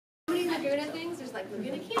Laguna things. There's like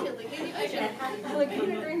Laguna Canyon, Laguna Ocean,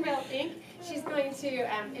 Laguna Greenbelt Inc. She's going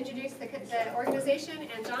to introduce the organization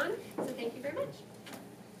and John, so thank you very much.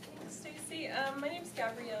 Thanks, Stacy. My name is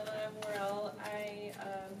Gabriela Worrel. I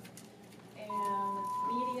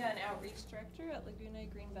am Media and Outreach Director at Laguna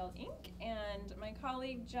Greenbelt Inc. And my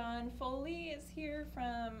colleague John Foley is here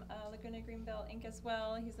from Laguna Greenbelt Inc. as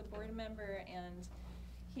well. He's a board member, and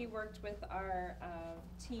he worked with our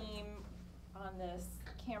team on this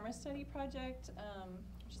camera study project,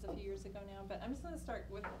 which is a few years ago now. But I'm just going to start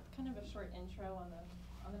with kind of a short intro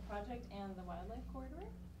on the project and the wildlife corridor.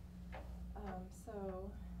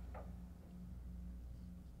 So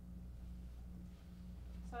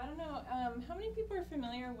I don't know, how many people are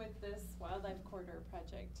familiar with this wildlife corridor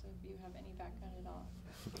project? If you have any background at all.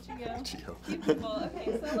 Gio? Few people.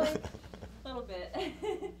 Okay, so like a little bit.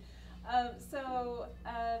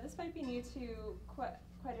 This might be new to quite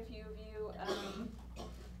a few of you.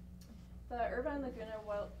 The Irvine-Laguna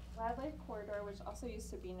Wildlife Corridor, which also used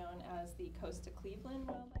to be known as the Coast to Cleveland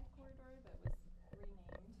Wildlife Corridor, that was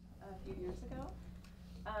renamed a few years ago,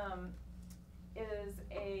 is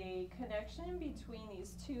a connection between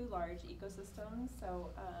these two large ecosystems.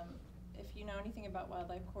 So if you know anything about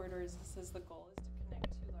wildlife corridors, this is the goal, is to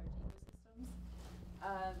connect two large ecosystems.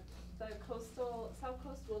 The South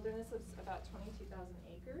Coast Wilderness is about 22,000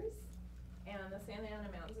 acres, and the Santa Ana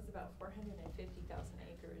Mountains is about 450,000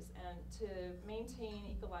 acres. And to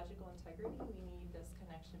maintain ecological integrity, we need this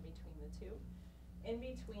connection between the two. In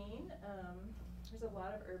between, there's a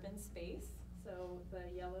lot of urban space. So the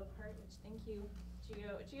yellow part, which thank you,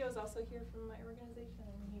 Gio is also here from my organization,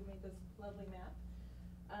 and he made this lovely map.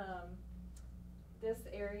 This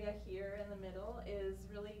area here in the middle is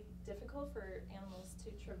really difficult for animals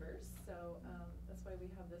to traverse, so that's why we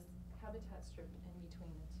have this habitat strip in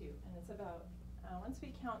between the two. And it's about, once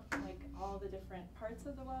we count like all the different parts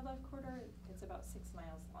of the wildlife corridor, it's about 6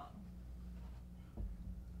 miles long.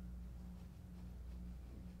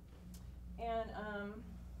 And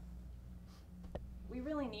we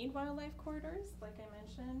really need wildlife corridors, like I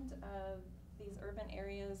mentioned. These urban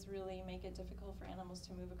areas really make it difficult for animals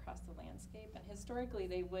to move across the landscape, and historically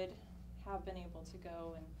they would have been able to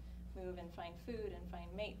go and move and find food and find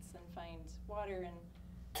mates and find water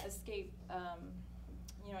and escape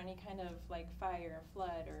any kind of like fire,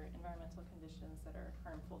 flood, or environmental conditions that are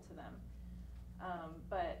harmful to them.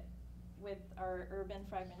 But with our urban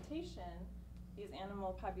fragmentation, these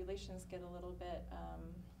animal populations get a little bit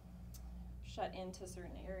shut into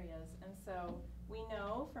certain areas. And so we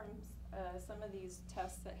know from some of these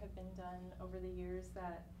tests that have been done over the years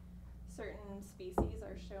that certain species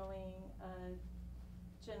are showing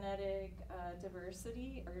genetic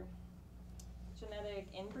diversity or genetic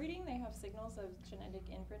inbreeding. They have signals of genetic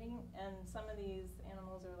inbreeding, and some of these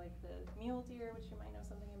animals are like the mule deer, which you might know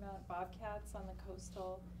something about, bobcats on the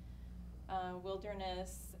coastal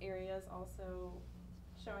wilderness areas also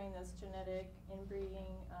showing this genetic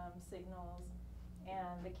inbreeding signals,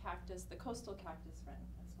 and the cactus, the coastal cactus wren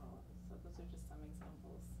as well. So those are just some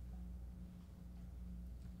examples.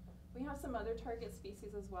 We have some other target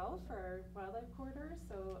species as well for our wildlife corridor.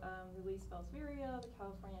 So the Leesville's vireo, the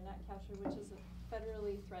California gnatcatcher, which is a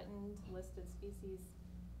federally threatened listed species,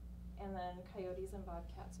 and then coyotes and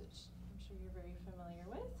bobcats, which I'm sure you're very familiar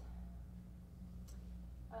with.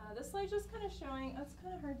 This slide's just kind of showing, it's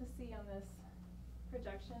kind of hard to see on this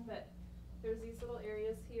projection, but there's these little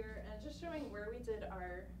areas here, and just showing where we did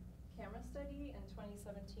our camera study in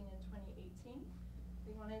 2017 and 2018.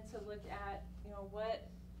 We wanted to look at, what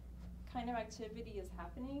kind of activity is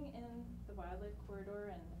happening in the wildlife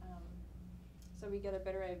corridor, and so we get a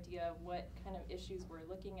better idea of what kind of issues we're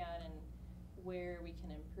looking at and where we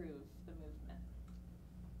can improve the movement.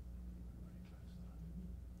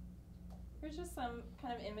 Here's just some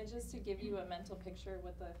kind of images to give you a mental picture of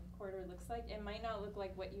what the corridor looks like. It might not look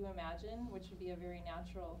like what you imagine, which would be a very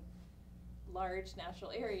natural, large natural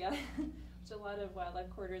area, which a lot of wildlife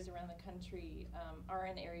corridors around the country are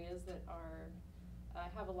in areas that are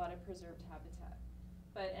have a lot of preserved habitat.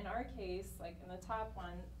 But in our case, like in the top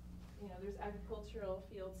one, there's agricultural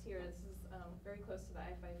fields here. This is very close to the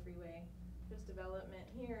I-5 freeway. There's development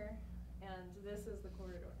here, and this is the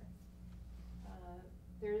corridor.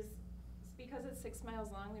 Because it's 6 miles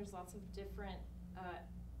long, there's lots of different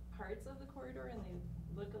parts of the corridor, and they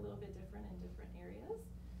look a little bit different in different areas.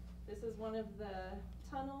 This is one of the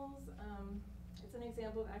tunnels. It's an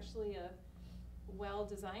example of actually a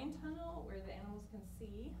well-designed tunnel where the animals can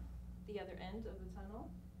see the other end of the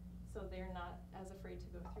tunnel, so they're not as afraid to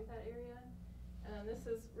go through that area. And this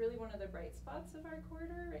is really one of the bright spots of our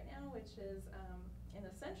corridor right now, which is in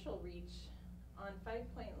the central reach on 5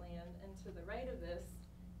 Point land, and to the right of this,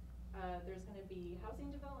 there's going to be housing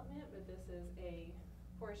development, but this is a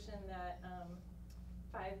portion that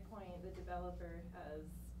Five Point, the developer, has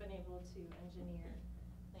been able to engineer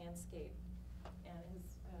landscape, and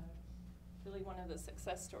is really one of the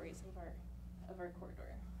success stories of our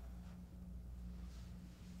corridor.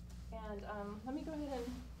 And let me go ahead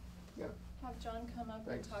and have John come up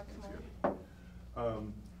and talk more.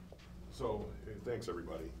 Thanks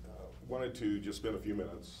everybody. Wanted to just spend a few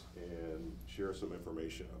minutes and share some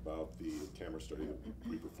information about the camera study that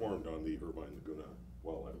we performed on the Irvine-Laguna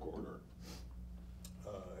Wildlife Corridor.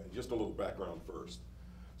 And just a little background first.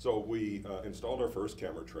 So we installed our first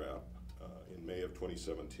camera trap in May of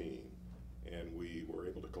 2017, and we were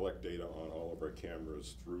able to collect data on all of our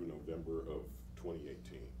cameras through November of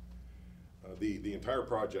 2018. The entire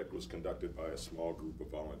project was conducted by a small group of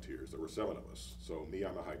volunteers. There were 7 of us. So me,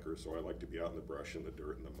 I'm a hiker, so I like to be out in the brush and the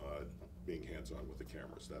dirt and the mud, being hands-on with the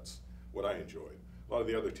cameras. That's what I enjoyed. A lot of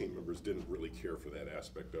the other team members didn't really care for that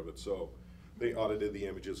aspect of it, so they audited the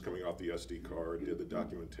images coming off the SD card, did the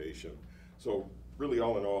documentation. So really,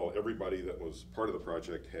 all in all, everybody that was part of the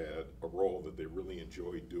project had a role that they really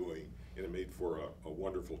enjoyed doing, and it made for a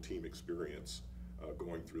wonderful team experience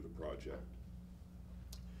going through the project.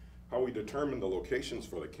 How we determined the locations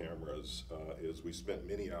for the cameras is we spent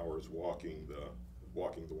many hours walking the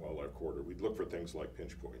wildlife corridor. We'd look for things like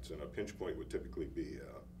pinch points, and a pinch point would typically be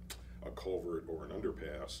a culvert or an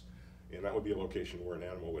underpass, and that would be a location where an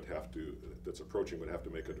animal would have to, that's approaching, would have to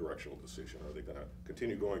make a directional decision. Are they going to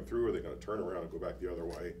continue going through, or are they going to turn around and go back the other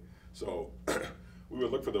way? So we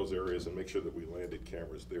would look for those areas and make sure that we landed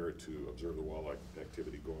cameras there to observe the wildlife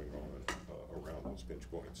activity going on around those pinch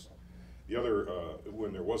points. The other,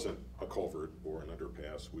 when there wasn't a culvert or an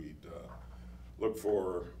underpass, we'd look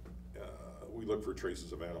for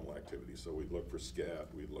traces of animal activity. So we'd look for scat,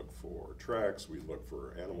 we'd look for tracks, we'd look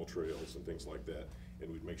for animal trails and things like that, and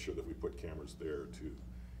we'd make sure that we put cameras there to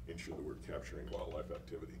ensure that we're capturing wildlife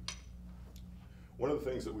activity. One of the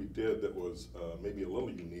things that we did that was maybe a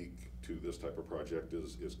little unique to this type of project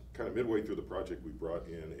is kind of midway through the project, we brought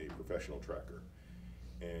in a professional tracker.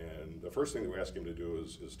 And the first thing that we asked him to do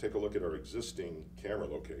is take a look at our existing camera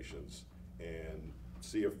locations and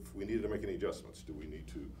see if we needed to make any adjustments. Do we need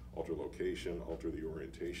to alter location, alter the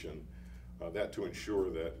orientation? That to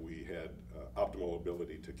ensure that we had optimal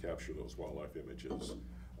ability to capture those wildlife images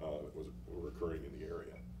that were occurring in the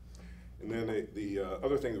area. And then the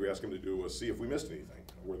other thing that we asked him to do was see if we missed anything.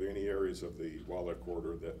 Were there any areas of the wildlife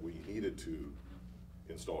corridor that we needed to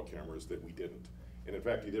install cameras that we didn't? And in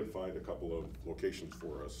fact, he did find a couple of locations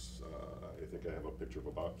for us. I think I have a picture of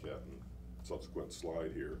a bobcat in a subsequent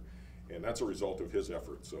slide here. And that's a result of his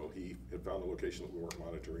effort. So he had found a location that we weren't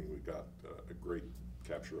monitoring. We got a great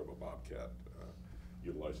capture of a bobcat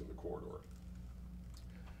utilizing the corridor.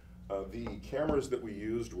 The cameras that we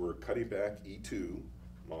used were Cuddyback E2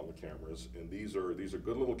 model cameras. And these are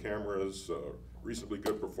good little cameras, reasonably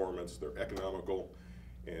good performance. They're economical.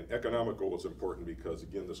 And economical was important because,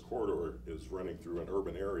 again, this corridor is running through an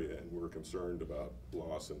urban area, and we're concerned about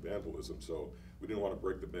loss and vandalism. So we didn't want to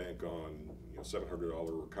break the bank on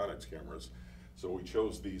 $700 Connex cameras. So we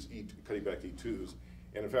chose these Cuddyback E2s,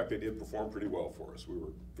 and in fact, they did perform pretty well for us. We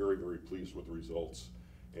were very, very pleased with the results,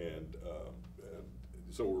 and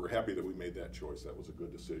so we were happy that we made that choice. That was a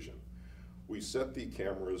good decision. We set the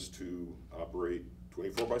cameras to operate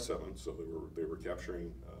 24/7, so they were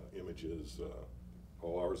capturing images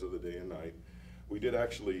all hours of the day and night. We did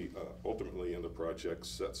actually, ultimately in the project,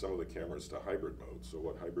 set some of the cameras to hybrid mode. So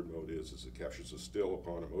what hybrid mode is it captures a still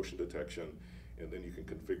upon a motion detection, and then you can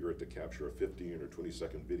configure it to capture a 15 or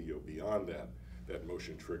 20-second video beyond that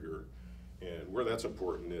motion trigger. And where that's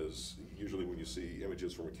important is usually when you see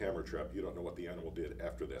images from a camera trap, you don't know what the animal did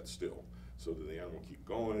after that still. So did the animal keep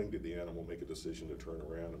going? Did the animal make a decision to turn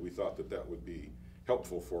around? And we thought that that would be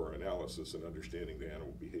helpful for our analysis and understanding the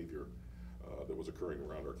animal behavior that was occurring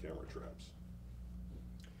around our camera traps.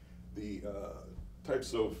 The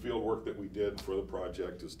types of field work that we did for the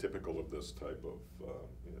project is typical of this type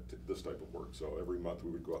of work. So every month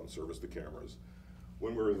we would go out and service the cameras.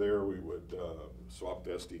 When we were there, we would swap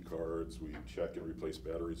the SD cards, we'd check and replace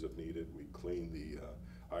batteries if needed, we'd clean the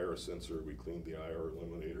IR sensor, we cleaned the IR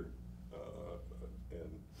eliminator,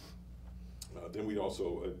 and then we'd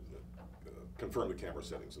also confirm the camera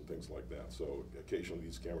settings and things like that. So occasionally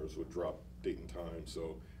these cameras would drop date and time,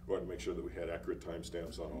 so we wanted to make sure that we had accurate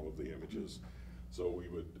timestamps on all of the images. So we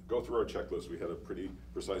would go through our checklist. We had a pretty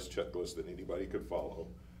precise checklist that anybody could follow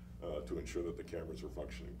to ensure that the cameras were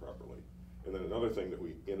functioning properly. And then another thing that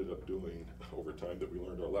we ended up doing over time that we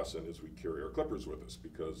learned our lesson is we carry our clippers with us,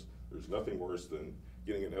 because there's nothing worse than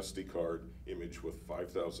getting an SD card image with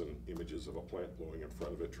 5,000 images of a plant blowing in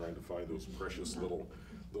front of it, trying to find those precious little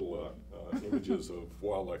images of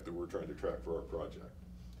wildlife that we're trying to track for our project.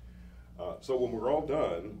 So when we're all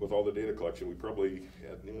done with all the data collection, we probably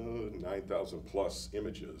had 9,000 plus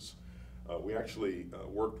images. We actually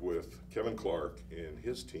worked with Kevin Clark and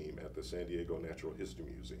his team at the San Diego Natural History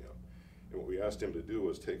Museum. And what we asked him to do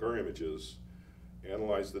was take our images,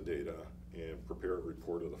 analyze the data, and prepare a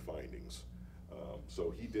report of the findings.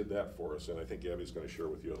 So he did that for us, and I think Gabby's going to share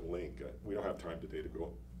with you a link. We don't have time today to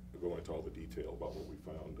go into all the detail about what we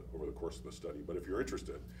found over the course of the study, but if you're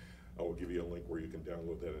interested, I will give you a link where you can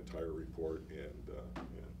download that entire report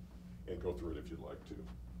and go through it if you'd like to.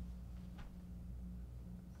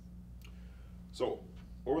 So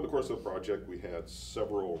over the course of the project, we had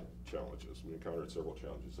several challenges. We encountered several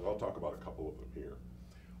challenges, and I'll talk about a couple of them here.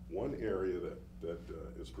 One area that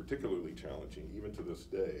is particularly challenging, even to this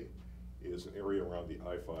day, is an area around the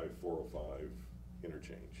I-5-405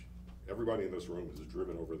 interchange. Everybody in this room has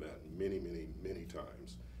driven over that many, many, many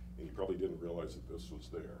times, and you probably didn't realize that this was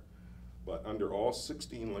there. But under all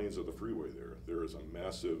 16 lanes of the freeway there is a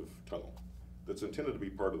massive tunnel that's intended to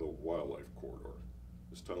be part of the wildlife corridor.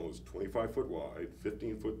 This tunnel is 25 foot wide,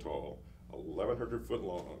 15 foot tall, 1,100 foot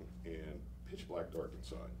long, and pitch black dark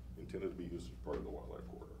inside, intended to be used as part of the wildlife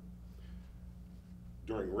corridor.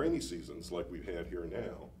 During rainy seasons, like we've had here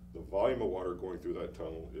now, the volume of water going through that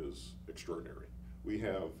tunnel is extraordinary. We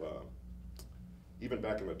have, even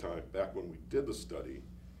back in the time, back when we did the study,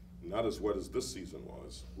 not as wet as this season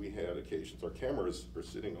was, we had occasions, our cameras are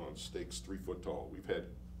sitting on stakes 3 foot tall. We've had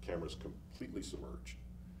cameras completely submerged.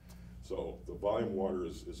 So the volume of water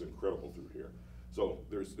is incredible through here. So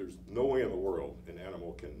there's no way in the world an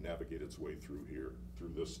animal can navigate its way through here,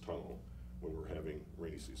 through this tunnel, when we're having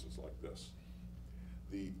rainy seasons like this.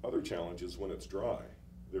 The other challenge is when it's dry.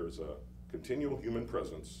 There's a continual human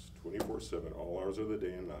presence, 24/7, all hours of the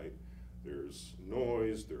day and night. There's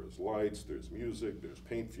noise, there's lights, there's music, there's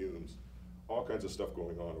paint fumes, all kinds of stuff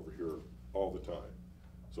going on over here all the time.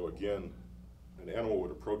 So again, an animal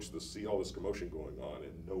would approach this, see all this commotion going on,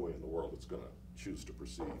 and no way in the world it's gonna choose to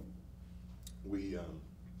proceed. We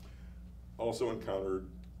also encountered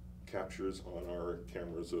captures on our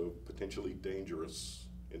cameras of potentially dangerous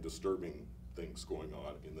and disturbing things going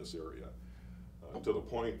on in this area. To the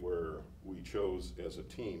point where we chose as a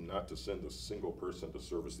team not to send a single person to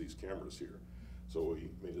service these cameras here. So we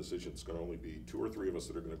made a decision it's going to only be 2 or 3 of us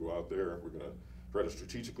that are going to go out there. We're going to try to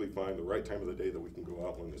strategically find the right time of the day that we can go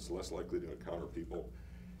out when it's less likely to encounter people.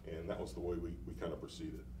 And that was the way we kind of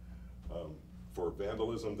proceeded. For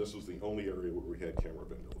vandalism, this was the only area where we had camera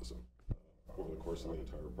vandalism over the course of the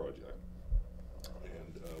entire project.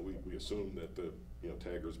 And we assumed that the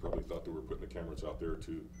taggers probably thought they were putting the cameras out there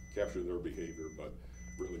to capture their behavior, but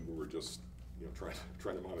really we were just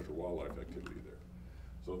trying to monitor wildlife activity there.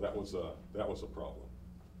 So that was a problem.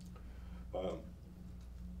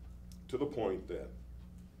 To the point that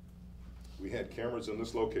we had cameras in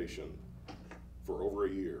this location for over a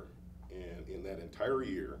year, and in that entire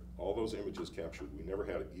year, all those images captured, we never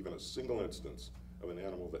had even a single instance of an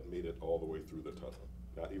animal that made it all the way through the tunnel.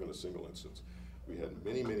 Not even a single instance. We had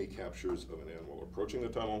many, many captures of an animal approaching the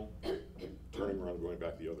tunnel, turning around, going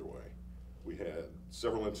back the other way. We had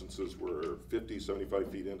several instances where 50,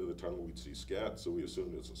 75 feet into the tunnel, we'd see scat, so we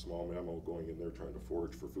assumed it's a small mammal going in there trying to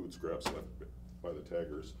forage for food scraps left by the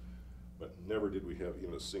taggers. But never did we have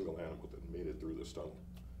even a single animal that made it through this tunnel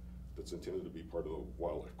that's intended to be part of the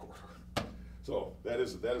wildlife corridor. So that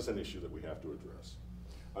is an issue that we have to address.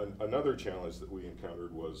 Another challenge that we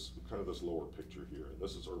encountered was kind of this lower picture here, and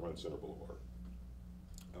this is Irvine Center Boulevard.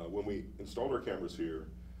 When we installed our cameras here,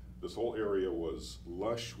 this whole area was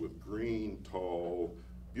lush with green, tall,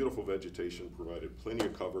 beautiful vegetation, provided plenty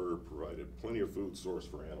of cover, provided plenty of food source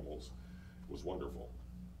for animals. It was wonderful.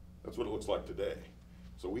 That's what it looks like today.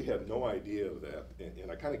 So we had no idea of that,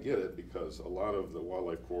 and I kind of get it because a lot of the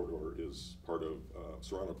wildlife corridor is part of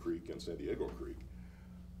Serrano Creek and San Diego Creek,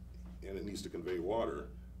 and it needs to convey water,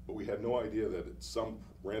 but we had no idea that at some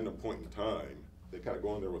random point in time, they kind of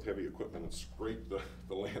go in there with heavy equipment and scrape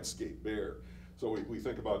the landscape bare. So we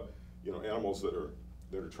think about animals that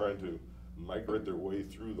are trying to migrate their way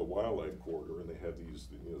through the wildlife corridor, and they have these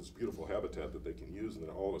this beautiful habitat that they can use, and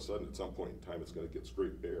then all of a sudden at some point in time it's going to get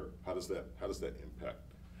scraped bare. How does that impact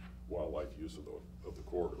wildlife use of the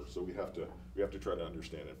corridor? So we have to try to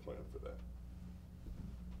understand and plan for that.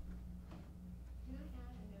 Can I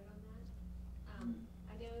add a note on that?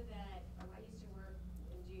 I know that I used to work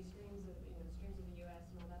and do streams of the U.S.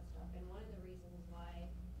 and all that stuff, and one of the reasons why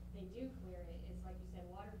they do clear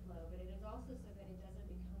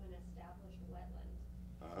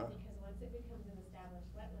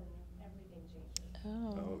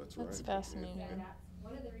Oh, that's right. That's fascinating. So that's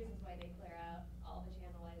one of the reasons why they clear out all the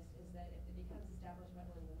channelized is that if it becomes established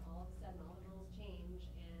wetlands and all of a sudden all the rules change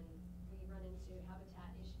and we run into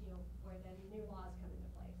habitat issue, where then new laws come into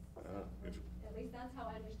place. At least that's how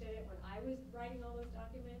I understood it when I was writing all those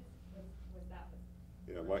documents, was that was.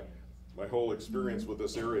 Yeah, my whole experience with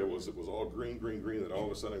this area was it was all green, green, green, and all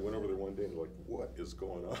of a sudden I went over there one day and like, what is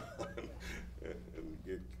going on? and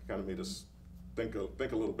it kind of made us think a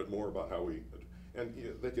little bit more about how we, and you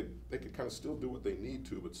know, they could kind of still do what they need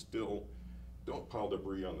to, but still don't pile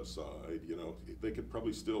debris on the side. You know, they could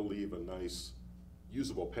probably still leave a nice,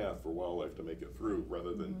 usable path for wildlife to make it through,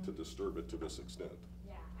 rather than to disturb it to this extent.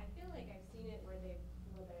 Yeah, I feel like I've seen it where they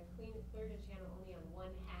cleared a channel only on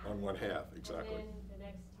one half. On one half, exactly. And then the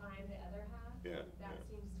next time the other half. Yeah, That yeah.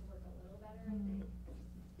 seems to work a little better, I think.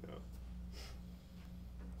 Yeah.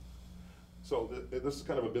 So this is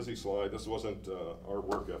kind of a busy slide. This wasn't our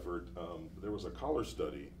work effort. There was a collar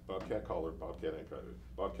study, bobcat collar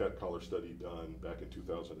study done back in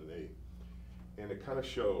 2008. And it kind of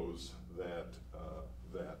shows that,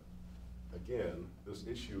 again, this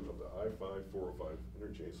issue of the I-5-405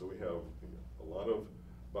 interchange, so we have a lot of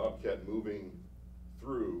bobcat moving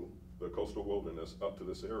through the coastal wilderness up to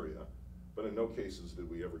this area, but in no cases did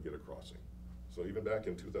we ever get a crossing. So even back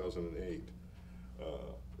in 2008,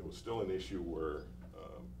 it was still an issue where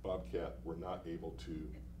bobcat were not able to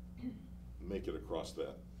make it across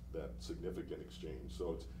that significant exchange.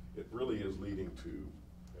 So it really is leading to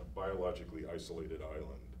a biologically isolated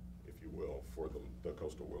island, if you will, for the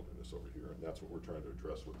coastal wilderness over here, and that's what we're trying to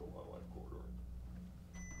address with the wildlife corridor.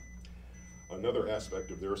 Another aspect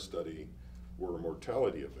of their study were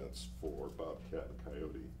mortality events for bobcat and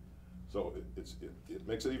coyote. So it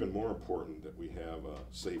makes it even more important that we have a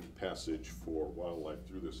safe passage for wildlife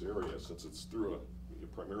through this area, since it's through a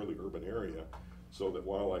primarily urban area, so that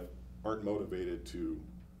wildlife aren't motivated to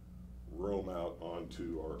roam out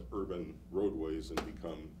onto our urban roadways and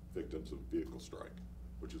become victims of vehicle strike,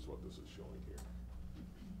 which is what this is showing here.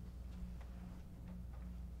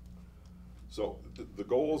 So the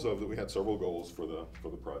goals of we had several goals for the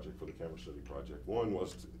project, for the camera study project. One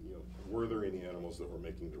was to, were there any animals that were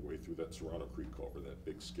making their way through that Serrano Creek culvert, that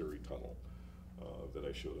big scary tunnel that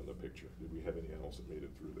I showed in the picture? Did we have any animals that made it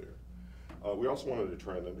through there? We also wanted to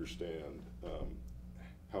try and understand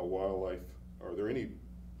how wildlife, are there any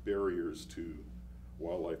barriers to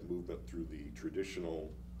wildlife movement through the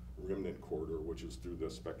traditional remnant corridor, which is through the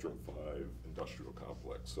Spectrum 5 industrial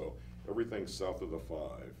complex. So everything south of the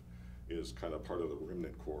 5 is kind of part of the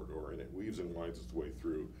remnant corridor, and it weaves and winds its way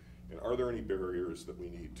through. And are there any barriers that we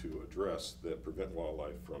need to address that prevent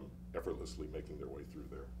wildlife from effortlessly making their way through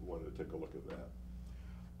there? We wanted to take a look at that.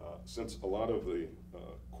 Since a lot of the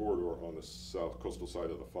corridor on the south coastal side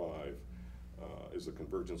of the 5 is a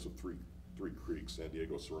convergence of three creeks, San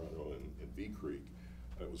Diego, Serrano, and V Creek,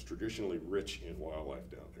 it was traditionally rich in wildlife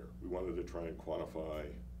down there. We wanted to try and quantify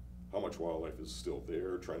how much wildlife is still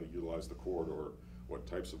there, trying to utilize the corridor, what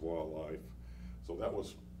types of wildlife. So that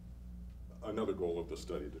was another goal of the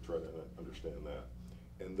study, to try to understand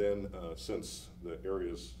that. And then since the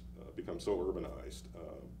area's become so urbanized,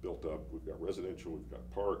 built up, we've got residential, we've got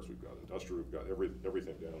parks, we've got industrial, we've got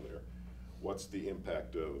everything down there. What's the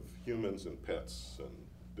impact of humans and pets and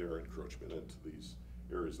their encroachment into these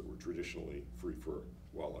areas that were traditionally free for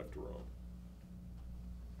wildlife to roam?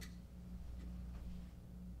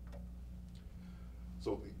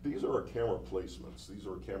 So these are our camera placements. These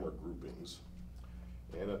are camera groupings.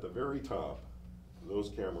 And at the very top, those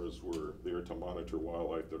cameras were there to monitor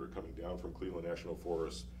wildlife that are coming down from Cleveland National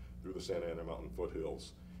Forest through the Santa Ana Mountain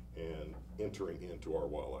foothills and entering into our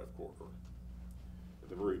wildlife corridor. At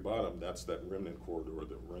the very bottom, that's that remnant corridor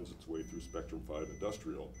that runs its way through Spectrum 5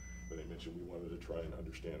 industrial that I mentioned. We wanted to try and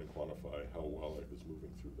understand and quantify how wildlife is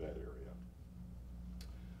moving through that area.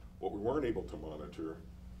 What we weren't able to monitor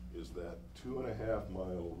is that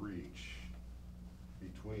 2.5-mile reach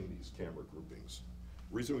between these camera groupings.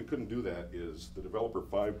 The reason we couldn't do that is the developer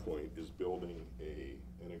 5 Point is building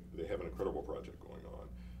they have an incredible project going on.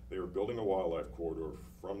 They are building a wildlife corridor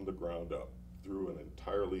from the ground up through an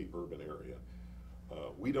entirely urban area.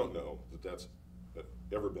 We don't know that that's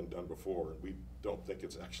ever been done before, and we don't think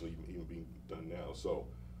it's actually even being done now. So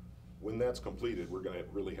when that's completed, we're gonna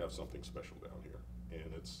really have something special down here.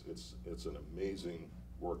 And it's an amazing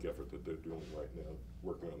work effort that they're doing right now,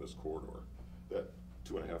 working on this corridor, that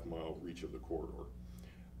 2.5-mile reach of the corridor.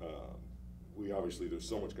 We obviously, there's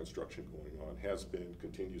so much construction going on, has been,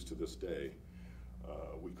 continues to this day.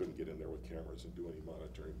 We couldn't get in there with cameras and do any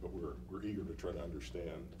monitoring, but we're eager to try to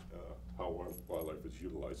understand how wildlife is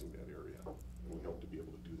utilizing that area. And we hope to be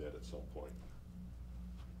able to do that at some point.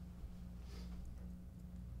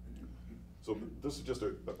 So this is just a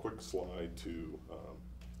quick slide to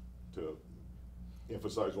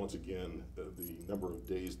emphasize once again the number of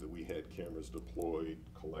days that we had cameras deployed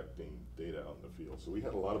collecting data out in the field. So we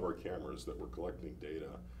had a lot of our cameras that were collecting data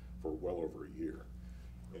for well over a year.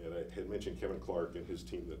 And I had mentioned Kevin Clark and his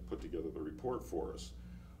team that put together the report for us.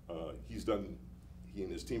 He and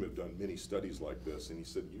his team have done many studies like this, and he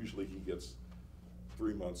said usually he gets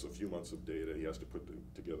 3 months, a few months of data. He has to put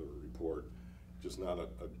together a report, just not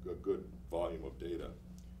a good volume of data.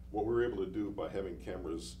 What we were able to do by having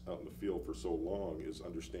cameras out in the field for so long is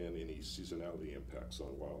understand any seasonality impacts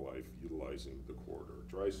on wildlife utilizing the corridor.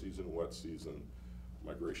 Dry season, wet season,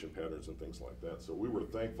 migration patterns and things like that. So we were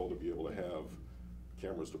thankful to be able to have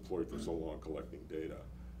cameras deployed for so long collecting data.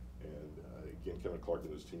 And again, Kevin Clark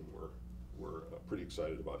and his team were pretty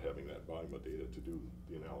excited about having that volume of data to do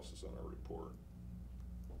the analysis on our report.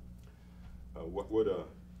 What would a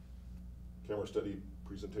camera study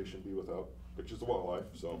presentation be without pictures of wildlife?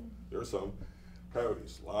 So there's some.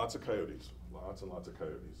 Coyotes, lots of coyotes, lots and lots of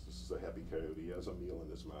coyotes. This is a happy coyote. He has a meal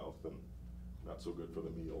in his mouth, and not so good for the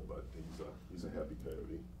meal, but he's a happy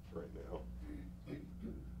coyote right now.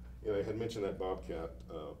 And I had mentioned that bobcat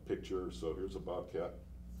picture. So here's a bobcat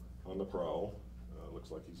on the prowl.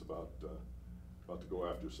 Looks like he's about to go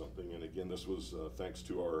after something. And again, this was thanks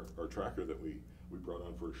to our tracker that we brought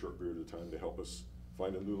on for a short period of time to help us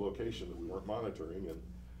find a new location that we weren't monitoring, and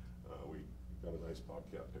we got a nice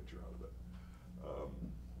bobcat picture out of it.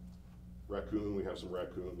 Raccoon, we have some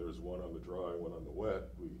raccoon. There's one on the dry, one on the wet.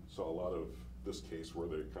 We saw a lot of this case where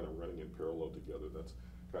they're kind of running in parallel together. That's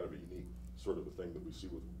kind of a unique sort of a thing that we see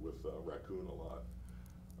with raccoon a lot,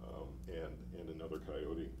 and another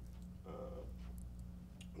coyote.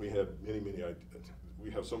 We had we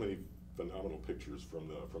have so many phenomenal pictures from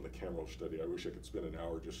the camera study. I wish I could spend an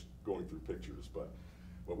hour just going through pictures, but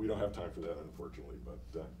we don't have time for that, unfortunately. But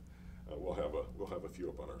we'll have a few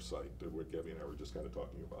up on our site. What Gabby and I were just kind of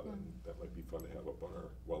talking about it, and that might be fun to have up on our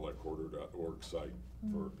wildlifecorridor.org site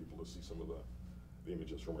for people to see some of the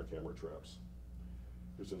images from our camera traps.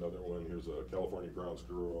 Here's another one. Here's a California ground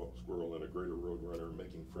squirrel and a greater roadrunner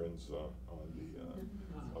making friends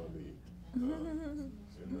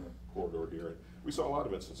in the corridor here. And we saw a lot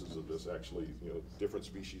of instances of this, actually, different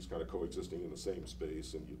species kind of coexisting in the same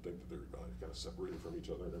space, and you'd think that they're kind of separated from each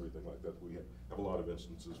other and everything like that. We have a lot of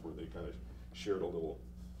instances where they kind of shared a little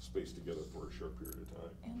space together for a short period of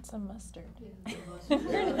time. And some mustard. Yeah.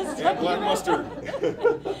 And black mustard.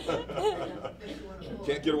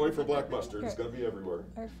 Can't get away from black mustard. It's going to be everywhere.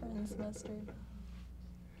 Our friend's mustard.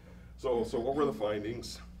 So what were the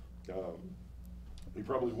findings? We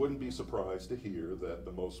probably wouldn't be surprised to hear that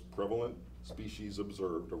the most prevalent species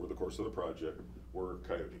observed over the course of the project were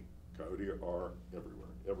coyote. Coyote are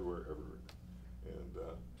everywhere. And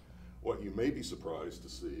what you may be surprised to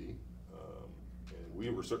see, and we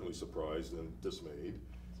were certainly surprised and dismayed,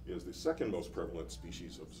 is the second most prevalent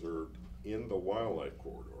species observed in the wildlife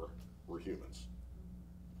corridor were humans,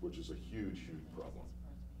 which is a huge problem.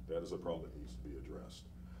 That is a problem that needs to be addressed.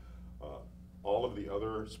 All of the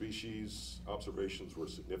other species observations were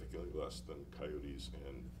significantly less than coyotes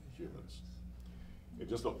and humans. And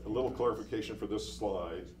just a little clarification for this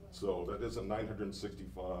slide. So that isn't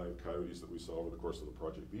 965 coyotes that we saw over the course of the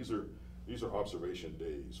project. These are observation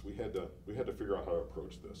days. We had to figure out how to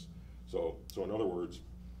approach this. So in other words,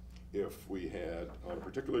 if we had, on a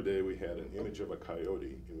particular day, we had an image of a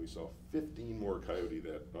coyote and we saw 15 more coyote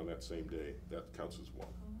on that same day, that counts as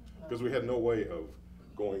one. Because we had no way of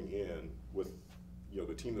going in with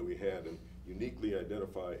the team that we had and uniquely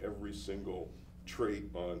identify every single trait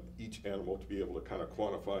on each animal to be able to kind of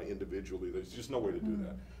quantify individually. There's just no way to do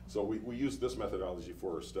that. So we use this methodology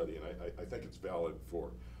for our study, and I think it's valid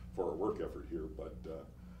for our work effort here, but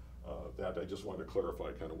that I just wanted to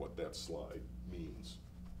clarify kind of what that slide means.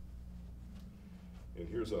 And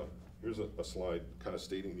here's a slide kind of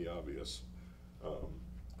stating the obvious.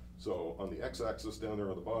 So on the x-axis down there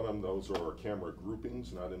on the bottom, those are our camera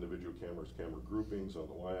groupings, not individual cameras, camera groupings. On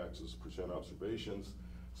the y-axis, percent observations.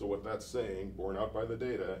 So what that's saying, borne out by the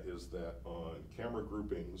data, is that on camera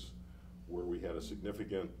groupings where we had a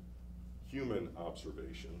significant human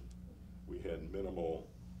observation, we had minimal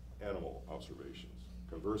animal observations.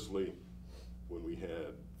 Conversely, when we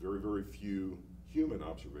had very, very few human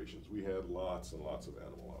observations, we had lots and lots of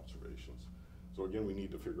animal observations. So again, we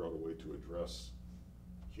need to figure out a way to address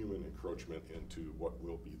human encroachment into what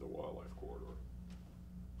will be the wildlife corridor.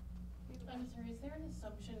 I'm sorry, is there an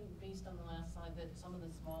assumption based on the last slide that some of the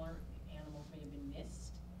smaller animals may have been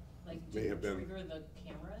missed? Like, May have been. trigger the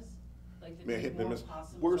cameras? Like, that May have been missed.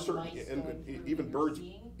 We're certain, and even birds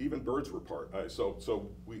were part. So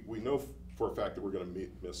we know for a fact that we're gonna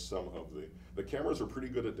miss some of the cameras are pretty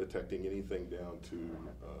good at detecting anything down to,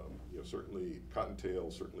 you know, certainly cottontail,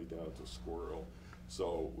 certainly down to squirrel.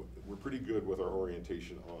 So we're pretty good with our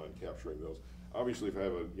orientation on capturing those. Obviously, if I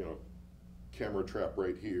have a, you know, camera trap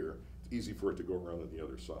right here, it's easy for it to go around on the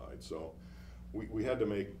other side. So we had to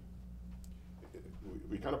make,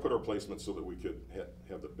 we kind of put our placement so that we could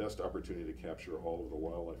have the best opportunity to capture all of the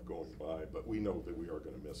wildlife going by, but we know that we are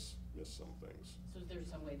gonna miss some things. So is there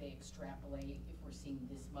some way they extrapolate if we're seeing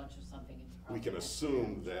this much of something, it's probably? We can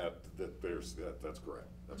assume that that's correct,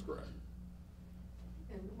 that's correct.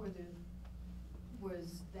 And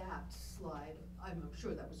was that slide, I'm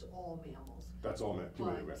sure that was all mammals. That's all meant,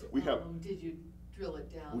 But, we have. did you drill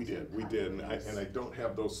it down? We to did, and coyotes? I don't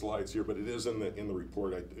have those slides here, but it is in the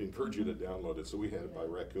report. I encourage you to download it. So we had it by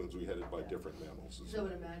raccoons, we had it by Yeah. different mammals. So I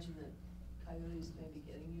would imagine that coyotes may be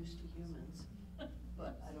getting used to humans,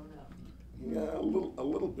 but I don't know. Yeah, a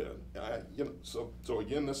little bit. You know, so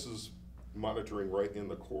again, this is monitoring right in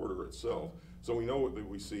the corridor itself. So we know that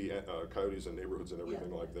we see coyotes in neighborhoods and everything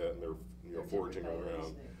Yeah. like that, and they're, you know, They're foraging different coyotes,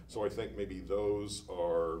 around. they- So I think maybe those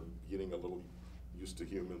are getting a little used to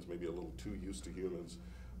humans, maybe a little too used to humans.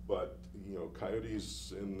 But, you know,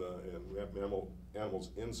 coyotes and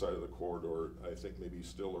animals inside of the corridor, I think maybe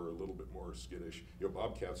still are a little bit more skittish. You know,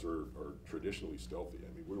 bobcats are traditionally stealthy.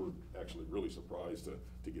 I mean, we were actually really surprised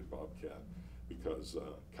to get bobcat, because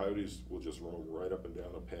coyotes will just roam right up and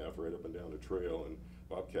down a path, right up and down a trail, and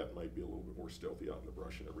bobcat might be a little bit more stealthy out in the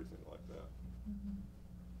brush and everything like that.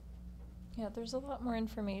 Yeah, there's a lot more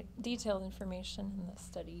detailed information in the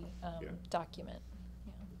study Yeah. document.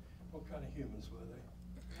 Yeah. What kind of humans were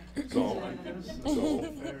they?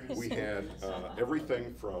 So we had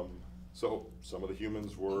everything from, so some of the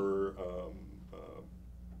humans were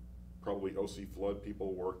probably OC flood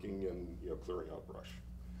people working and, you know, clearing out brush.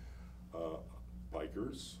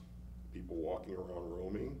 Bikers, people walking around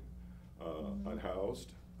roaming,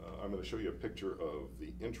 unhoused. I'm gonna show you a picture of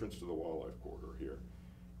the entrance to the wildlife corridor here.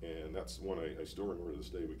 And that's one I still remember to this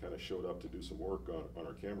day. We kind of showed up to do some work on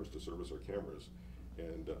our cameras, to service our cameras.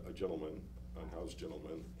 And a gentleman, unhoused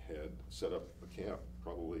gentleman, had set up a camp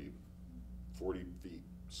probably 40 feet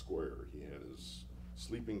square. He had his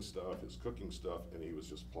sleeping stuff, his cooking stuff, and he was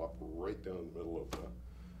just plopped right down in the middle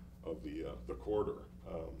of the corridor.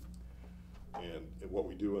 And what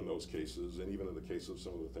we do in those cases, and even in the case of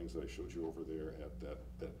some of the things that I showed you over there at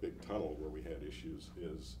that big tunnel where we had issues,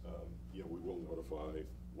 is you know, we will notify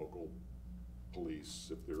local police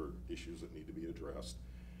if there are issues that need to be addressed,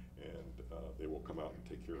 and they will come out and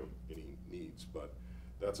take care of any needs. But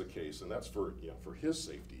that's a case, and that's for, you know, for his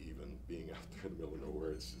safety, even being out there in the middle of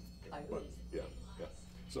nowhere. But yeah.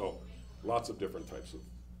 So lots of different types of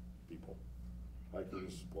people: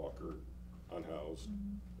 hikers, walker, unhoused,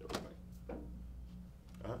 everything.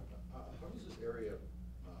 How is this area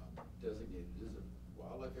designated? Is it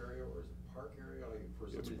wildlife area or is it park area? Like for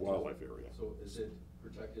It's somebody to- wildlife area. So is it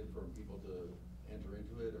protected from people to enter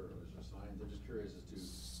into it, or is there signs? I'm just curious as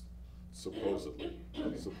to. Supposedly,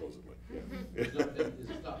 Okay. supposedly, It's not fen- is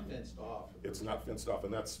it not fenced off? It's not fenced off,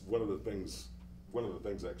 and that's one of the things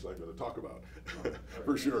actually I'm gonna talk about, right.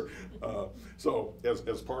 for sure. So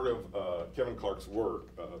as part of Kevin Clark's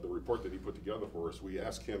work, the report that he put together for us, we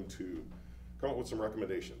asked him to come up with some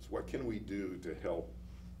recommendations. What can we do to help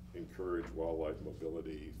encourage wildlife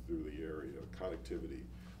mobility through the area, connectivity?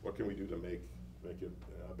 What can we do to make it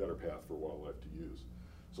a better path for wildlife to use?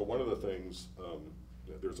 So one of the things,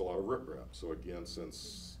 there's a lot of riprap. So again,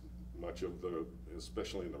 since much of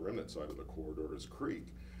especially in the remnant side of the corridor is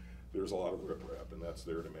creek, there's a lot of riprap, and that's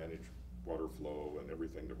there to manage water flow and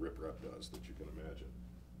everything that riprap does that you can imagine.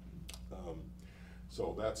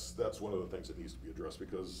 So that's one of the things that needs to be addressed,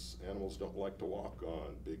 because animals don't like to walk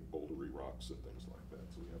on big bouldery rocks and things like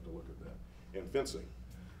that, so we have to look at that. And fencing.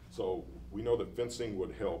 So we know that fencing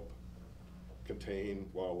would help contain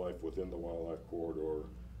wildlife within the wildlife corridor,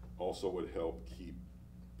 also would help keep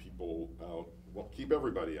people out, well, keep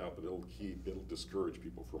everybody out, but it'll discourage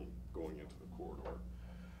people from going into the corridor.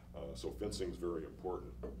 So fencing is very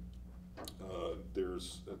important. There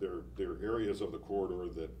are areas of the corridor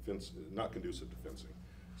that not conducive to fencing.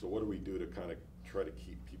 So what do we do to kind of try to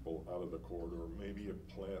keep people out of the corridor? Maybe you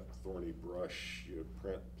plant thorny brush, you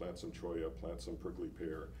plant some cholla, plant some prickly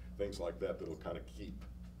pear, things like that that'll kind of keep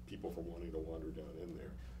people from wanting to wander down in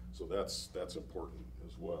there. So that's important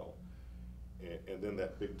as well. And then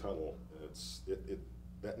that big tunnel,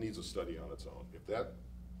 that needs a study on its own. If that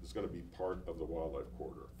is going to be part of the wildlife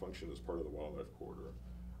corridor, function as part of the wildlife corridor,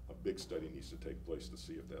 a big study needs to take place to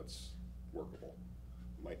see if that's workable.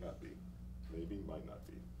 Might not be, maybe, might not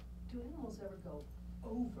be. Do animals ever go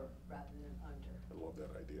over rather than under? I love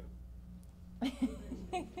that idea.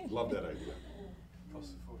 Love that idea.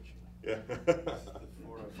 Costs a fortune. Yeah. The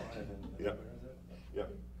 405 and Yeah. where is it? Yeah.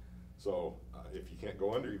 So if you can't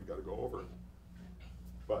go under, you've got to go over.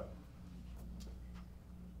 But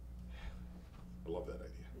I love that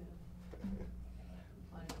idea.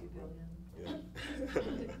 Find a few billion.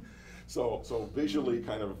 Yeah. So visually,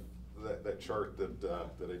 kind of that chart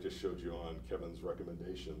that I just showed you on Kevin's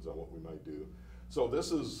recommendations on what we might do. So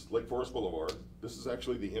this is Lake Forest Boulevard. This is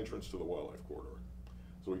actually the entrance to the wildlife corridor.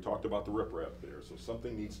 So we talked about the riprap there. So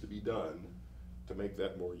something needs to be done to make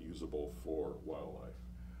that more usable for wildlife.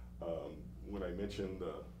 When I mentioned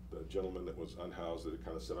the gentleman that was unhoused that had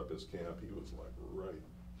kind of set up his camp, he was like right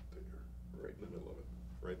there, right in the middle of it,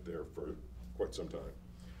 right there for quite some time.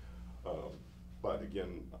 But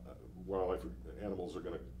again, wildlife animals are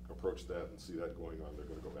going to approach that and see that going on. They're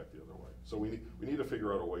going to go back the other way. So we need to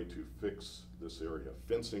figure out a way to fix this area.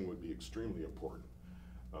 Fencing would be extremely important.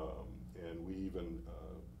 And we even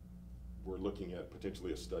we're looking at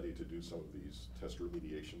potentially a study to do some of these test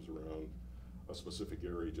remediations around a specific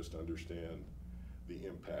area just to understand the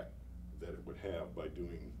impact that it would have by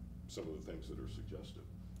doing some of the things that are suggested.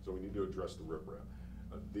 So we need to address the riprap.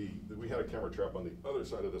 We had a camera trap on the other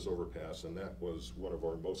side of this overpass, and that was one of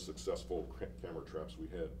our most successful camera traps we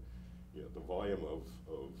had. You know, the volume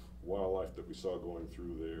of wildlife that we saw going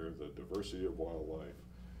through there, the diversity of wildlife,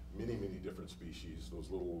 many different species.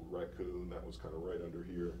 Those little raccoon, that was kind of right under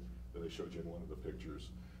here that I showed you in one of the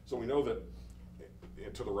pictures. So we know that,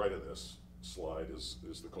 and to the right of this slide is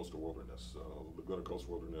the coastal wilderness, Laguna Coast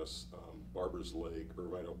Wilderness, Barber's Lake,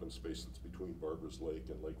 Irvine open space that's between Barber's Lake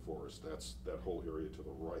and Lake Forest. That's that whole area to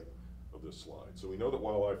the right of this slide. So we know that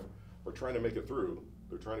wildlife are trying to make it through.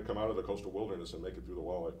 They're trying to come out of the coastal wilderness and make it through the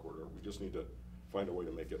wildlife corridor. We just need to find a way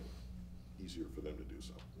to make it easier for them to do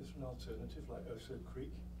so. Is there an alternative like Oso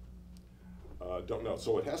Creek? Don't know.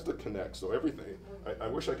 So it has to connect. So everything, I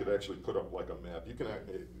wish I could actually put up like a map. You can,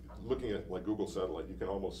 looking at like Google Satellite, you can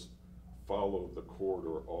almost follow the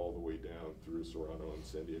corridor all the way down through Serrano and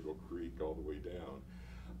San Diego Creek all the way down.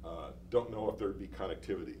 Don't know if there'd be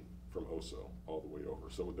connectivity from Oso all the way over.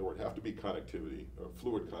 So there would have to be connectivity,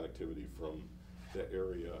 fluid connectivity from that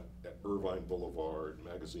area at Irvine Boulevard,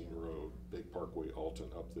 Magazine Road, Bake Parkway,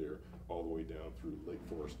 Alton, up there, all the way down through Lake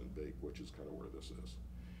Forest and Bake, which is kind of where this is.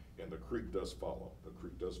 And the creek does follow. The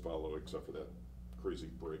creek does follow, except for that crazy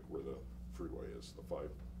break where the freeway is, the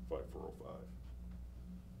 5405.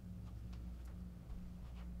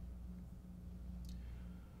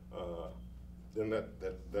 Then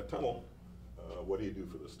that tunnel, what do you do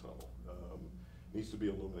for this tunnel? Needs to be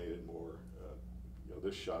illuminated more. You know,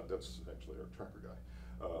 this shot, that's actually our tracker guy.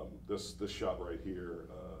 This shot right here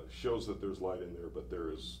shows that there's light in there, but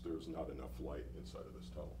there's not enough light inside of this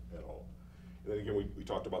tunnel at all. And then again, we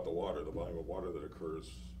talked about the water, the volume of water that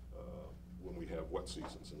occurs when we have wet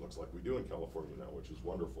seasons. It looks like we do in California now, which is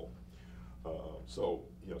wonderful. So,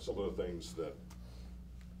 you know, some of the things that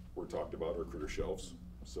were talked about are critter shelves.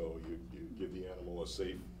 So you give the animal a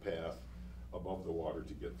safe path above the water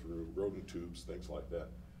to get through, rodent tubes, things like that.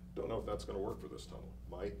 Don't know if that's going to work for this tunnel.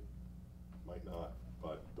 Might not,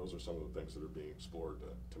 but those are some of the things that are being explored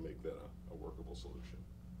to make that a workable solution.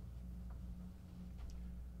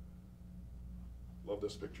 Love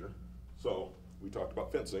this picture. So we talked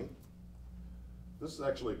about fencing. This is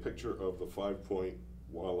actually a picture of the 5-point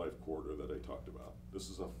wildlife corridor that I talked about. This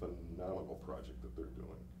is a phenomenal project that they're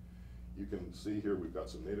doing. You can see here we've got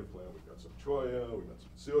some native plant, we've got some cholla, we've got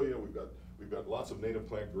some celia, we've got lots of native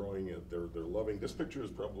plant growing. They're loving. This picture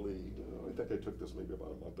is probably, I think I took this maybe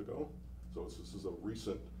about a month ago. So this is a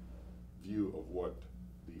recent view of what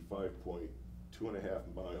the 5-point,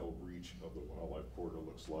 2.5-mile reach of the wildlife corridor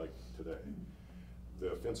looks like today.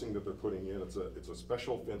 The fencing that they're putting in, it's a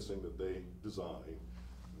special fencing that they design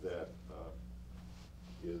that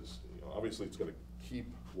is, you know, obviously it's going to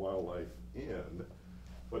keep wildlife in,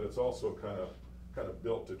 but it's also kind of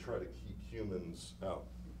built to try to keep humans out.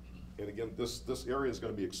 And again, this area is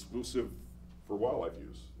going to be exclusive for wildlife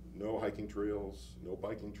use. No hiking trails, no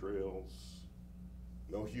biking trails,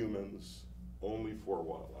 no humans, only for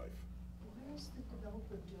wildlife. Why is the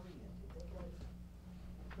developer doing it? Did they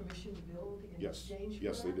get permission to build in Yes, exchange for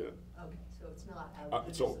yes, they that? did. Okay, so it's not out of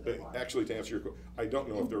the So goodness of the heart. actually, to answer your question, I don't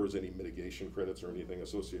know if there was any mitigation credits or anything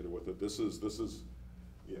associated with it. This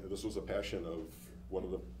was a passion of one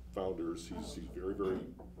of the founders. He's very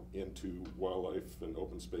into wildlife and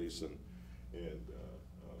open space,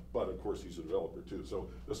 but of course he's a developer too. So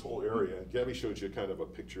this whole area, and Gabby showed you kind of a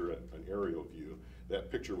picture, an aerial view.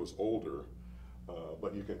 That picture was older,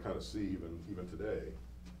 but you can kind of see even today.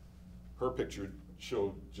 Her picture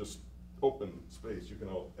showed just open space. You can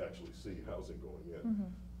all actually see housing going in.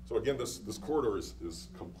 So again, this corridor is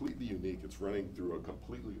completely unique. It's running through a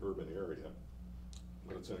completely urban area,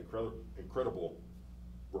 but it's an incredible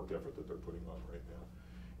work effort that they're putting on right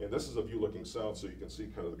now. And this is a view looking south, so you can see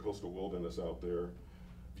kind of the coastal wilderness out there.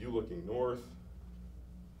 View looking north,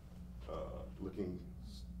 looking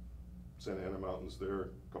Santa Ana Mountains there.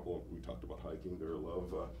 A couple of, we talked about hiking there.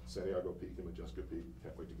 Love Santiago Peak and Majestic Peak.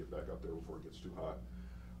 Can't wait to get back up there before it gets too hot.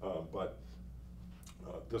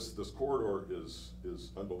 This corridor is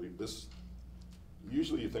unbelievable.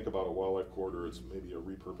 Usually you think about a wildlife corridor, it's maybe a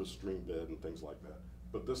repurposed stream bed and things like that.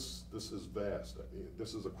 But this is vast. I mean,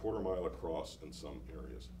 this is a quarter-mile across in some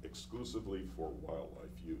areas, exclusively for wildlife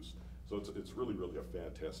use. So it's really, really a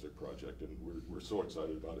fantastic project, and we're so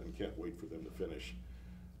excited about it and can't wait for them to finish.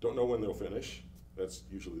 Don't know when they'll finish. That's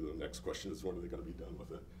usually the next question, is when are they going to be done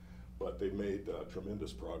with it? But they've made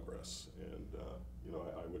tremendous progress, and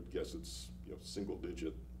I would guess it's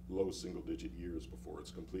low single-digit years before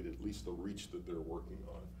it's completed, at least the reach that they're working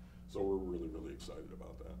on. So we're really, really excited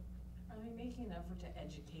about that. Are they making an effort to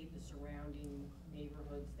educate the surrounding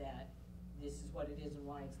neighborhoods that this is what it is and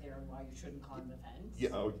why it's there and why you shouldn't climb the fence?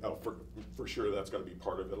 Yeah, for sure that's going to be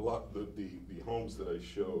part of it. A lot, the homes that I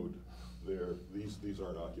showed there, these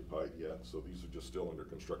aren't occupied yet, so these are just still under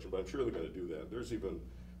construction, but I'm sure they're going to do that. There's even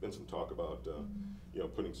been some talk about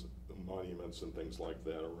putting some monuments and things like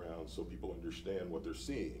that around so people understand what they're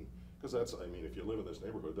seeing. Because that's, I mean, if you live in this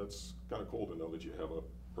neighborhood, that's kind of cool to know that you have a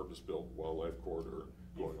purpose-built wildlife corridor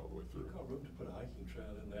going all the way through. You've got room to put a hiking trail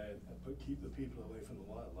in there and keep the people away from the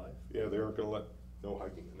wildlife. Yeah, they aren't going to let no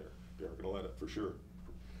hiking in there. They aren't going to let it, for sure.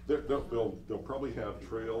 They'll probably have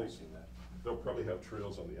trails. They'll probably have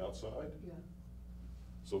trails on the outside. Yeah.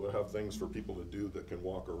 So they'll have things for people to do that can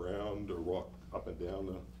walk around or walk up and down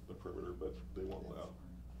the perimeter, but they won't allow.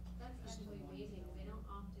 That's actually amazing, because they don't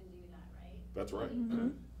often do that, right? That's right.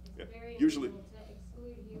 Mhm. Yeah. It's very Usually, unusual to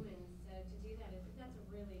exclude humans, so to do that, that's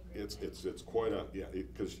a really great thing. it's quite a, yeah,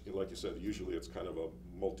 because like you said, usually it's kind of a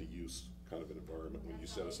multi-use kind of an environment when you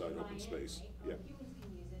set aside open space. Yeah. If humans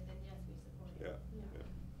can use it, then yes, we support it. Yeah.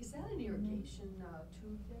 Is that an irrigation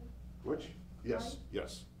tube there? Which? Yes, Right?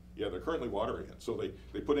 yes. Yeah, they're currently watering it. So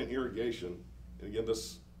they put in irrigation, and again,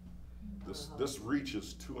 this reach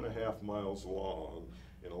is 2.5 miles long,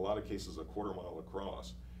 in a lot of cases a quarter mile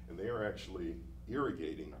across, and they are actually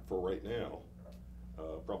irrigating for right now.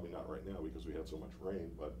 Probably not right now because we had so much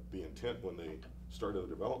rain, but the intent when they started the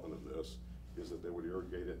development of this is that they would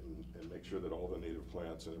irrigate it and make sure that all the native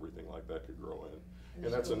plants and everything like that could grow in.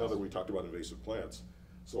 And that's another, we talked about invasive plants.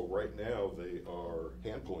 So right now they are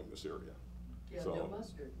hand pulling this area. Yeah, So, no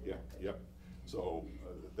mustard. Yeah, yep. So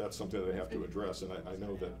that's something that they have to address, and I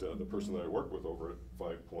know that the person that I work with over at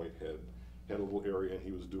 5 Point had a little area, and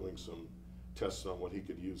he was doing some tests on what he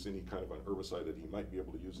could use, any kind of an herbicide that he might be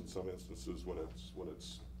able to use in some instances when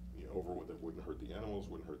it's over with, it wouldn't hurt the animals,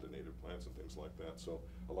 wouldn't hurt the native plants and things like that. So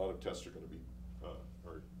a lot of tests are going to be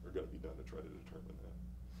done to try to determine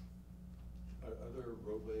that. Are there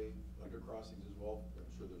roadway undercrossings as well? I'm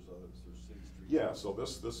sure there's others, there's city streets. Yeah, so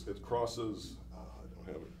it crosses, I don't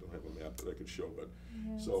have a map that I could show, but,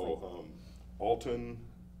 Yeah, it's so, like- Alton,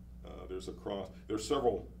 there's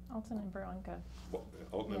several, Alton and Barranca. well,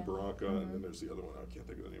 Alton and Yeah. Barranca, and then Mhm. there's the other one, I can't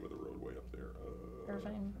think of the name of the roadway up there.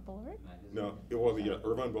 Irvine Boulevard? No,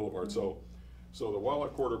 Irvine Boulevard. So the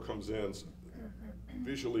wildlife corridor comes in,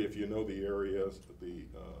 visually, if you know the area, the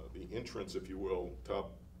entrance, if you will,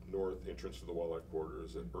 top north entrance to the wildlife corridor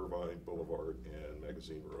is at Irvine Boulevard and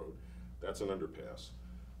Magazine Road. That's an underpass.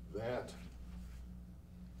 That,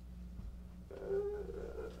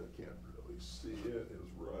 I can't really see it,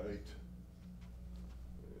 is right.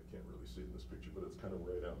 I can't really see it in this picture, but it's kind of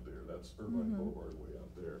right out there. That's Irvine Mhm. Boulevard way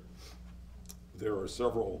out there. There are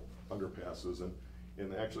several underpasses,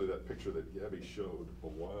 and actually that picture that Gabby showed a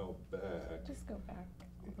while back. Just go back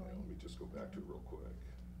all the way. Let me just go back to it real quick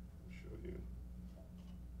and show you.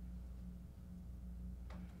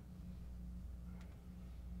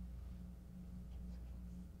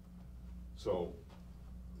 So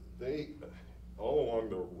all along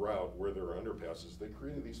the route where there are underpasses, they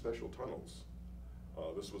created these special tunnels.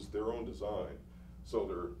 This was their own design. So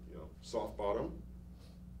they're, soft bottom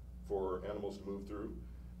for animals to move through.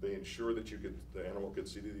 They ensure that the animal could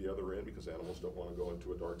see to the other end, because animals don't want to go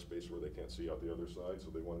into a dark space where they can't see out the other side. So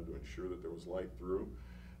they wanted to ensure that there was light through.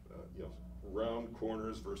 Round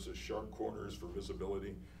corners versus sharp corners for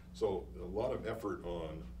visibility. So a lot of effort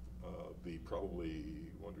on the probably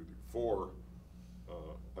 1, 2, 3, 4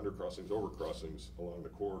 undercrossings, overcrossings along the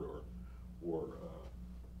corridor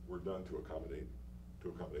were done to accommodate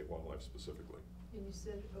wildlife specifically. And you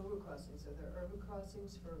said overcrossings, are there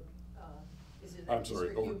overcrossings for Is it I'm access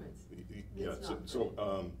sorry, for humans? yeah, It's not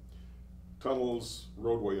so, tunnels,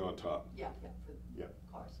 roadway on top. Yeah, Yeah.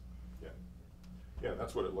 for cars. Yeah, yeah,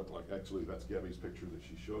 that's what it looked like. Actually, that's Gabby's picture that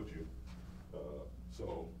she showed you.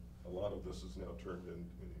 So a lot of this is now turned in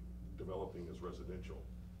developing as residential.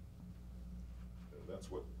 And that's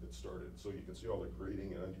what it started. So you can see all the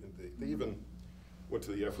grading, and they even went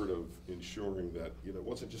to the effort of ensuring that, you know, it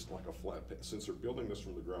wasn't just like a flat, since they're building this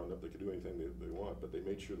from the ground up, they could do anything they want, but they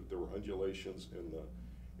made sure that there were undulations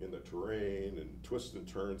in the terrain and twists and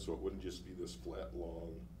turns, so it wouldn't just be this flat,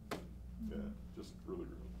 long, yeah, just really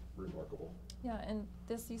remarkable. Yeah, and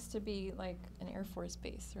this used to be like an Air Force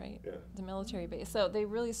base, right? Yeah. The military base. So they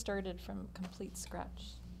really started from complete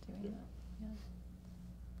scratch doing Yeah. that.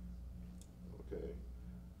 Yeah. Okay,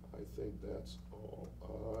 I think that's all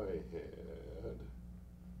I had.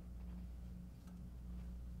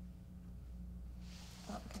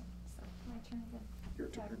 Oh, okay, so my turn again. Your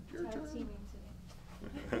turn, your turn. Tag teaming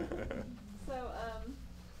today. So,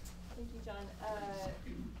 thank you, John.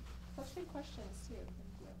 Such good questions too, thank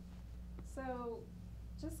you. So,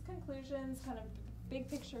 just conclusions, kind of big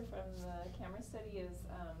picture from the camera study is,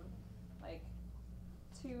 like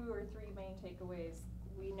 2 or 3 main takeaways.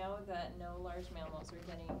 We know that no large mammals are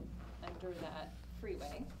getting under that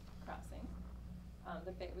freeway crossing.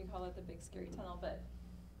 We call it the big scary tunnel, but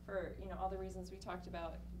for, you know, all the reasons we talked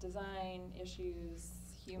about, design issues,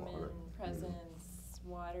 human Water. presence,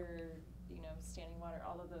 water, you know, standing water,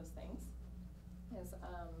 all of those things is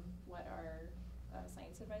what our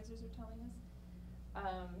science advisors are telling us.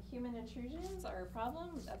 Human intrusions are a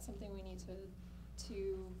problem. That's something we need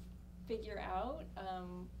to figure out.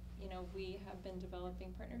 You know, we have been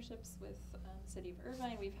developing partnerships with City of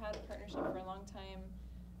Irvine. We've had a partnership for a long time,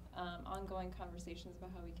 ongoing conversations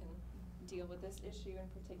about how we can deal with this issue in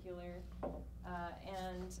particular.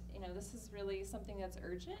 And, you know, this is really something that's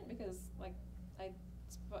urgent because, like I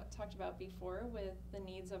talked about before, with the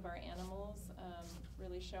needs of our animals,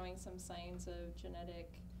 really showing some signs of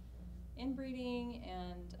genetic inbreeding,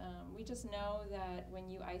 and we just know that when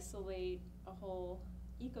you isolate a whole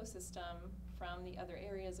ecosystem from the other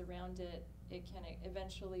areas around it, it can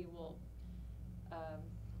eventually will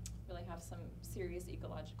really have some serious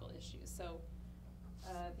ecological issues. So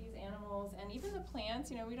these animals and even the plants,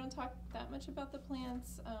 you know, we don't talk that much about the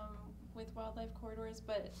plants with wildlife corridors,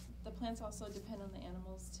 but the plants also depend on the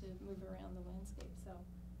animals to move around the landscape. So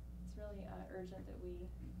it's really urgent that we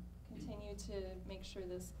continue to make sure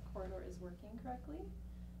this corridor is working correctly.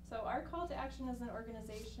 So our call to action as an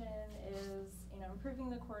organization is, you know, improving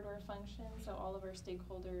the corridor function, so all of our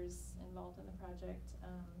stakeholders involved in the project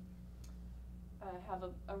have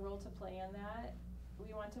a role to play in that.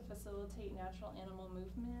 We want to facilitate natural animal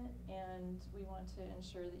movement, and we want to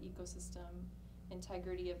ensure the ecosystem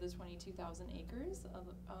integrity of the 22,000 acres of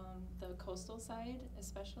the coastal side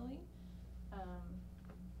especially.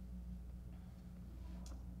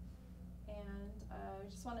 And I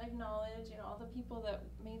just want to acknowledge, you know, all the people that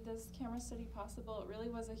made this camera study possible. It really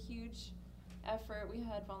was a huge effort. We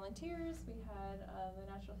had volunteers, we had the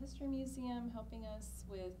Natural History Museum helping us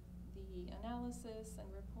with the analysis and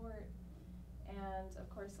report, and of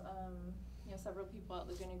course, you know, several people at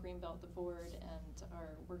Laguna Greenbelt, the board, and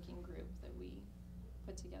our working group that we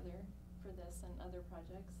put together for this and other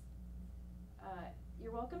projects.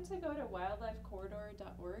 You're welcome to go to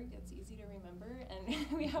wildlifecorridor.org. It's easy to remember,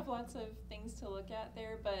 and we have lots of things to look at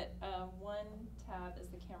there, but one tab is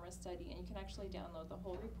the camera study, and you can actually download the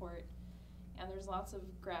whole report, and there's lots of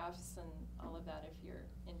graphs and all of that if you're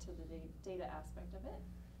into the data aspect of it.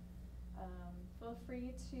 Feel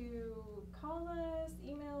free to call us,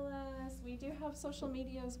 email us. We do have social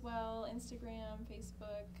media as well, Instagram,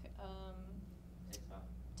 Facebook,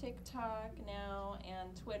 TikTok now,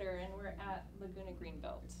 and Twitter, and we're at Laguna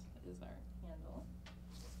Greenbelt is our handle.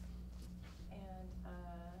 And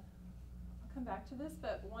I'll come back to this,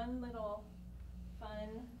 but one little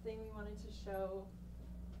fun thing we wanted to show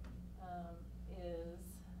is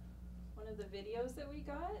one of the videos that we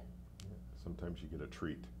got. Sometimes you get a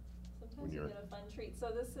treat. Sometimes you get a fun treat. So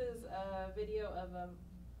this is a video of a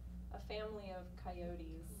family of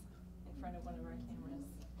coyotes in front of one of our cameras.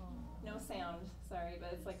 No sound, sorry,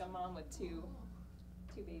 but it's like a mom with two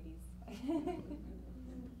babies.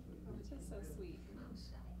 Which is so sweet.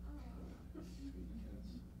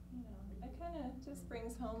 You know, it kind of just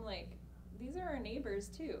brings home, like, these are our neighbors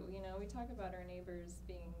too. You know, we talk about our neighbors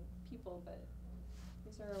being people, but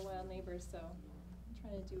these are our wild neighbors, so I'm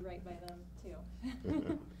trying to do right by them too.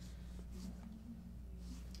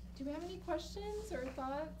 Do we have any questions or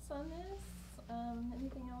thoughts on this?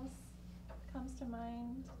 Anything else comes to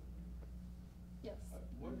mind? Yes.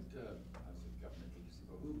 What, as a government agency,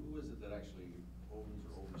 but who is it that actually owns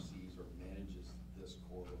or oversees or manages this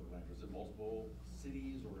corridor of land? Is it multiple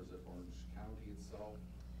cities, or is it Orange County itself?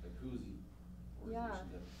 Like, who's the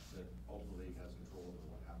organization that ultimately has control over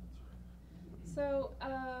what happens here? So,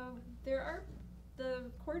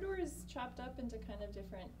 the corridor is chopped up into kind of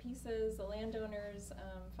different pieces. The landowners,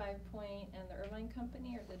 5 Point and the Irvine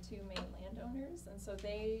Company are the two main landowners, and so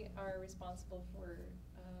they are responsible for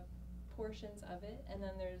portions of it. And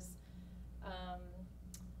then there's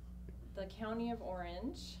the County of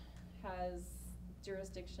Orange has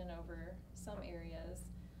jurisdiction over some areas,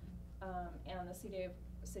 and the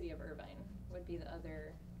City of Irvine would be the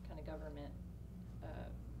other kind of government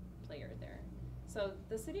player there. So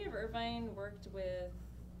the City of Irvine worked with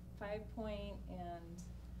 5 Point and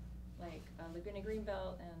Laguna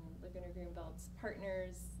Greenbelt and Laguna Greenbelt's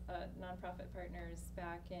partners, nonprofit partners,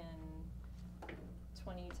 back in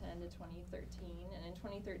 2010 to 2013. And in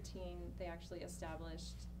 2013, they actually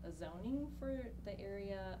established a zoning for the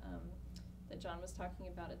area that John was talking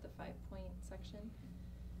about at the 5 Point section.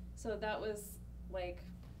 So that was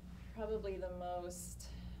probably the most,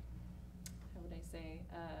 how would I say,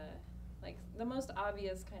 the most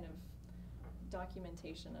obvious kind of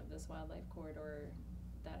documentation of this wildlife corridor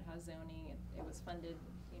that has zoning. It was funded,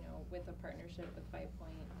 with a partnership with 5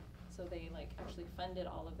 Point. So they actually funded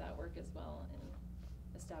all of that work as well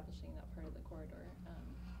in establishing that part of the corridor.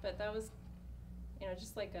 But that was,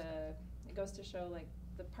 just it goes to show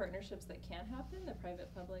the partnerships that can happen, the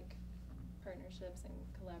private-public partnerships and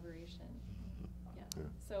collaboration. Yeah.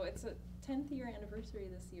 So it's a 10th year anniversary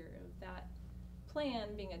this year of that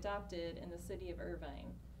plan being adopted in the City of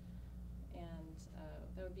Irvine, and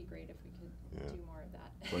that would be great if we could do more of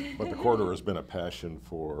that. But the corridor has been a passion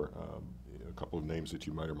for a couple of names that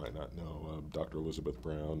you might or might not know, Dr. Elizabeth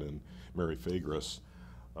Brown and Mary Fagris.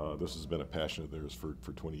 This has been a passion of theirs for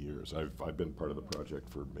 20 years. I've been part of the project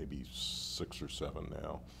for maybe 6 or 7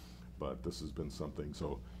 now, but this has been something.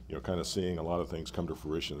 So kind of seeing a lot of things come to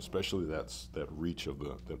fruition, especially that reach of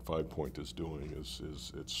that 5 Point is doing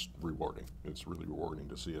it's rewarding. It's really rewarding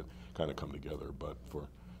to see it kind of come together. But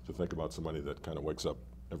to think about somebody that kind of wakes up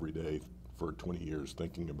every day for 20 years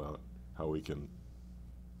thinking about how we can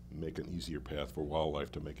make an easier path for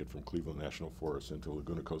wildlife to make it from Cleveland National Forest into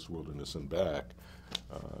Laguna Coast Wilderness and back,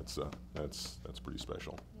 that's pretty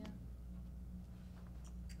special. Yeah.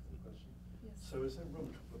 Any question? Yes. So is there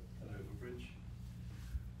room to put an overbridge?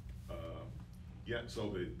 Yeah, so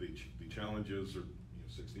the challenges are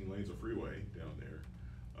 16 lanes of freeway down there.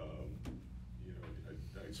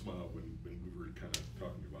 I smiled when we were kind of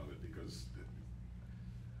talking about it, because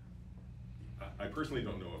I personally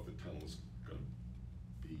don't know if the tunnel is going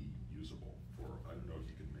to be usable I don't know if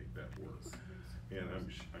you can make that work. And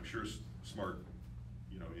I'm sure smart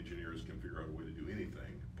engineers can figure out a way to do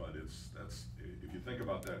anything, but that's if you think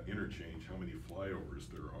about that interchange, how many flyovers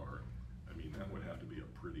there are, I mean, that would have to be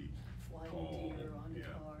a pretty tall, deer on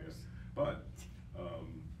cars. But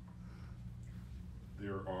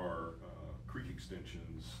there are creek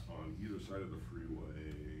extensions on either side of the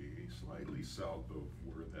freeway, slightly south of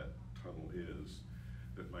where that tunnel is,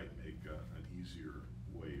 that might make an easier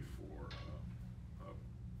way for a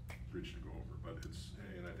bridge to go over. But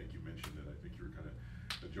and I think you mentioned it, I think you were kind of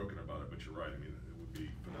joking about it, but you're right. I mean, it would be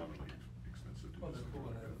phenomenally expensive to do Well, there's something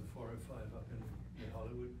one like over that. the 405 up in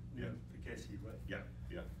Hollywood, Yeah. the Gessie, right? Yeah.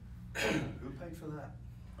 Who paid for that?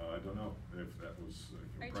 I don't know if that was.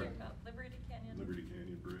 Are you talking about Liberty Canyon? Liberty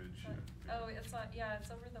Canyon Bridge. Oh, it's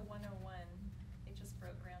over the 101. They just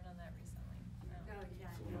broke ground on that recently. Oh,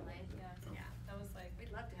 yeah, So, really? yeah. Yeah, that was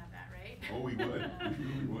We'd love to have that, right? Oh, we would.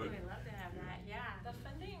 We would. We'd love to have that, yeah. The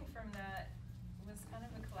funding from that was kind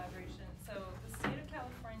of a collaboration. So the state of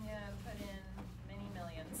California put in many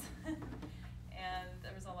millions, and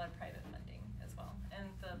there was a lot of private funding as well. And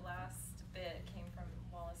the last bit came from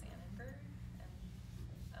Wallace Annenberg, and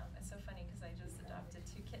it's so funny because I just adopted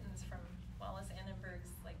 2 kittens from Wallace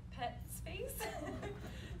Annenberg's pet space.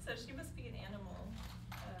 So she must be an animal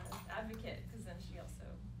advocate, because then she also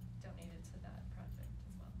donated to that project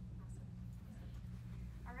as well.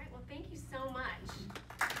 So, All right, well, thank you so much.